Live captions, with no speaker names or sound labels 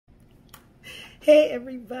Hey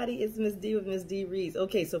everybody, it's Miss D with Miss D Reads.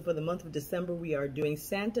 Okay, so for the month of December, we are doing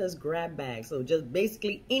Santa's grab bag. So just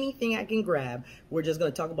basically anything I can grab. We're just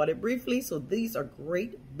going to talk about it briefly. So these are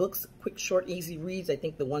great books, quick, short, easy reads. I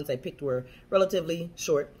think the ones I picked were relatively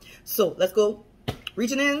short. So let's go.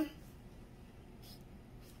 Reaching in.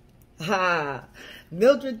 Ha!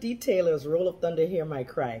 Mildred D. Taylor's Roll of Thunder, Hear My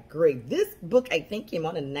Cry. Great. This book, I think, came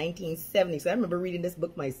out in 1970s. I remember reading this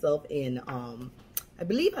book myself in, I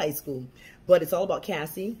believe, high school. But it's all about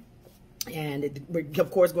Cassie. And we're, of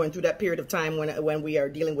course, going through that period of time when we are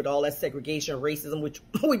dealing with all that segregation, racism, which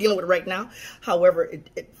we're dealing with right now. However,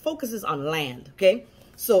 it focuses on land, okay?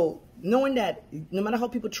 So knowing that no matter how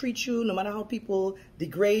people treat you, no matter how people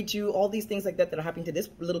degrade you, all these things like that are happening to this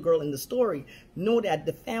little girl in the story, know that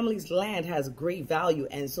the family's land has great value.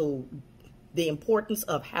 And so the importance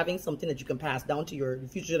of having something that you can pass down to your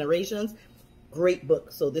future generations, great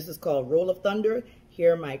book. So this is called Roll of Thunder,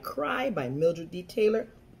 Hear My Cry by Mildred D. Taylor.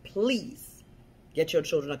 Please get your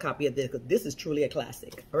children a copy of this because this is truly a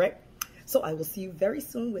classic. All right. So I will see you very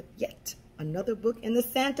soon with yet another book in the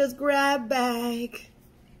Santa's grab bag.